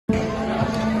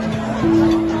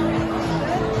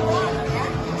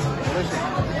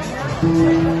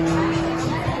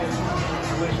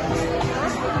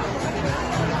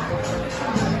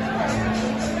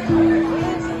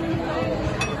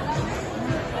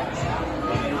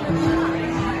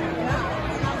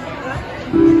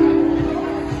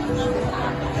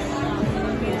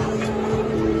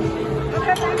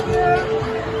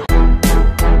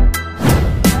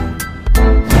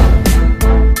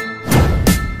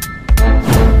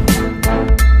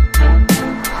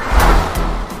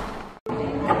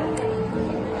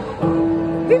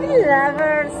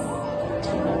Lovers,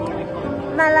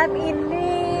 malam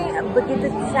ini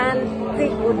begitu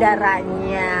cantik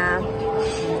udaranya.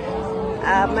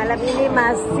 Malam ini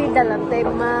masih dalam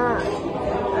tema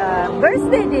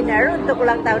birthday dinner untuk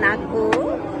ulang tahun aku.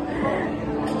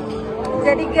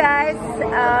 Jadi guys,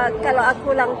 kalau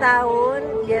aku ulang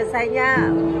tahun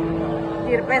biasanya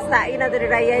dipestain atau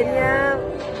dirayainnya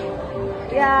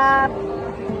ya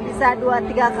bisa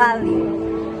 2-3 kali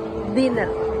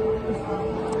dinner.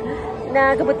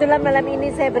 Nah, kebetulan malam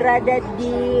ini saya berada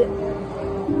di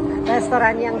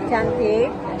restoran yang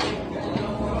cantik,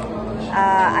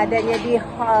 adanya di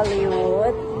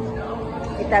Hollywood.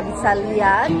 Kita bisa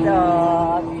lihat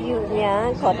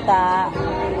view-nya kota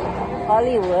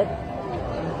Hollywood.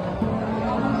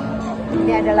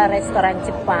 Ini adalah restoran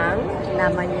Jepang,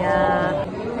 namanya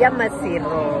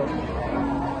Yamashiro.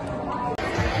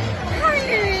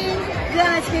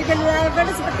 Guys,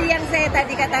 menyambangi seperti yang saya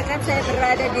tadi katakan, saya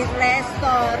berada di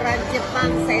restoran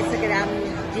Jepang. Saya segera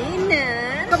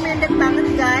dinner. Recommended banget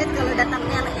guys kalau datang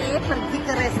LA pergi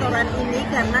ke restoran ini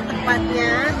karena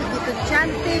tempatnya begitu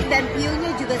cantik dan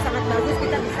view-nya juga sangat bagus.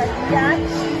 Kita bisa lihat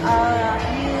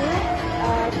view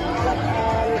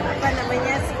apa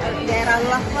namanya daerah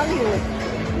Los Hollywood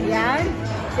ya.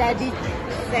 Jadi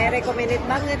saya recommended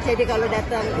banget. Jadi kalau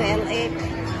datang ke LA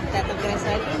datang ke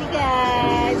restoran ini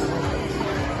guys.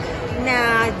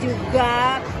 Nah,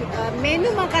 juga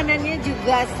menu makanannya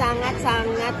juga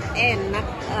sangat-sangat enak.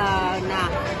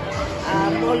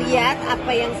 Mau lihat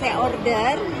apa yang saya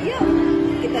order? Yuk,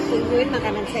 kita tungguin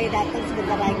makanan saya datang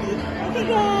sebentar lagi. Oke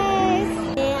guys.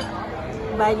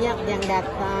 Banyak yang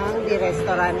datang di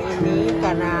restoran ini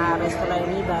karena restoran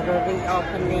ini baru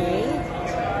reopening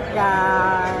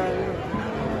dan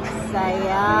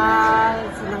saya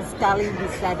senang sekali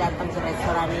bisa datang ke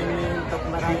restoran ini untuk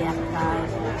merayakan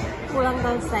ulang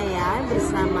tahun saya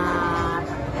bersama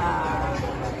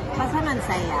pasangan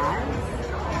saya.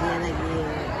 Dia lagi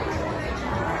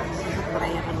untuk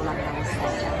merayakan ulang tahun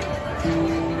saya.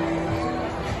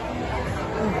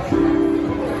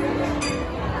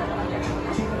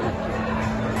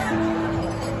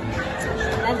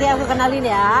 Nanti aku kenalin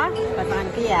ya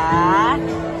pasanganku ya.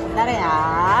 Bentar ya.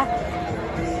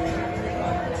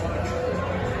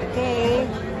 Oke.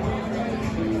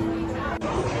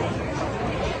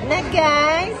 Nah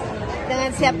guys,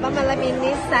 dengan siapa malam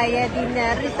ini saya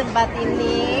dinner di tempat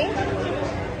ini?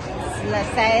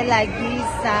 Saya lagi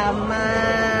sama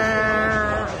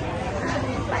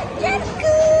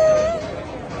pacarku.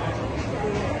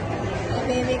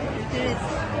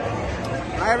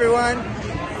 Hi everyone.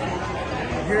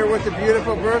 I'm here with the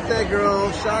beautiful birthday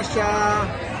girl, Shasha,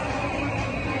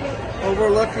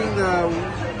 overlooking the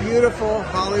beautiful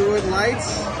Hollywood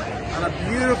lights on a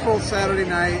beautiful Saturday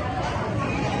night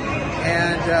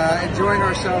and enjoying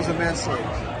ourselves immensely.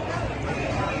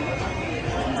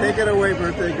 Take it away,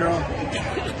 birthday girl.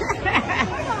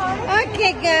 Oke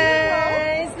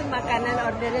guys, makanan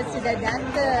ordernya sudah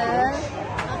datang.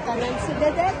 Makanan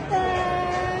sudah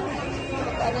datang.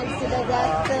 Makanan sudah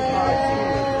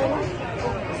datang.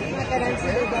 Makanan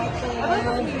sudah datang.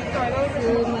 Makanan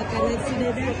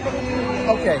sudah datang.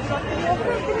 Okay.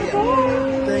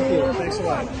 Thank you. Thanks a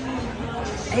lot.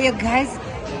 Ayo guys,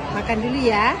 makan dulu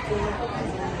ya.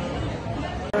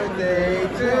 Birthday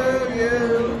to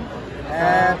you.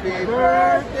 Happy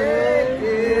birthday,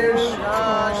 dear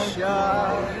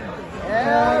Shasha.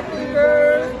 Happy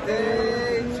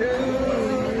birthday to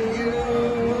you.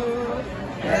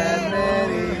 And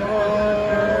many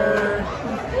more.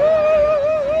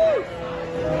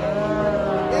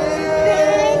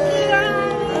 Thank you.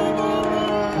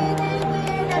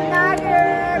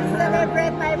 Another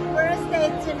celebrate my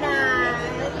birthday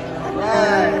tonight.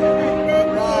 Right.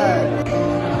 Right.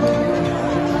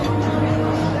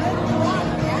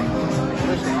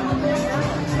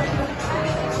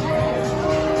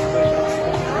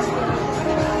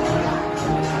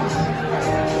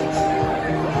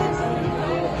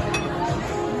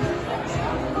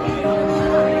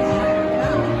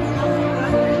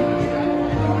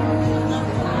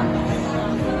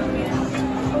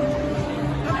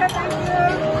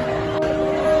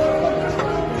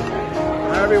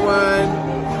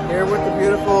 everyone. Here with the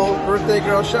beautiful birthday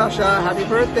girl, Shasha. Happy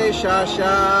birthday,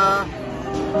 Shasha.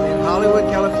 In Hollywood,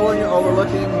 California,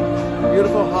 overlooking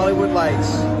beautiful Hollywood lights.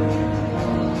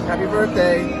 Happy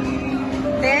birthday.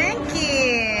 Thank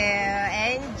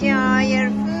you. Enjoy your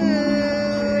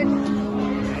food.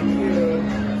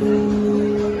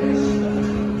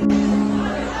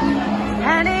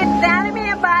 Honey, tell me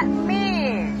about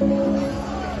me.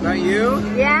 About you?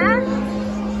 Yeah?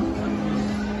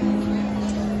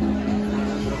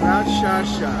 About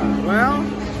Shasha. Well,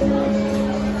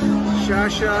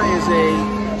 Shasha is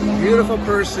a beautiful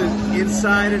person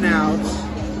inside and out.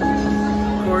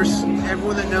 Of course,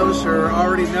 everyone that knows her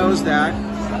already knows that.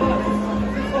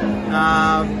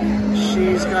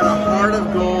 She's got a heart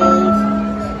of gold,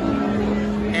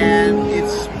 and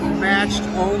it's matched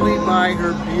only by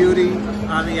her beauty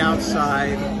on the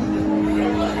outside.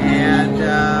 And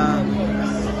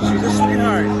she's a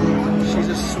sweetheart. She's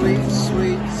a sweet,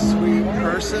 sweet, sweet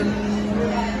person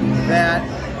that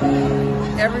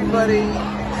everybody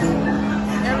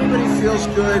feels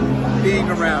good being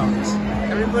around.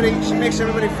 She makes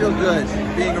everybody feel good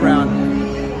being around.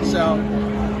 So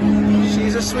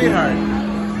she's a sweetheart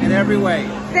in every way.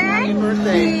 Thank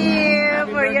birthday. you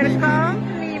Happy for your birthday, baby.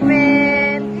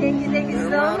 compliment. Thank you You're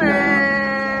so welcome.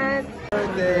 much.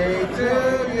 Birthday to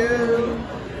you.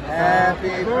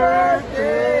 Happy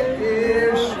birthday,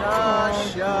 dear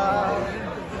Shasha.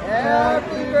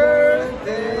 Happy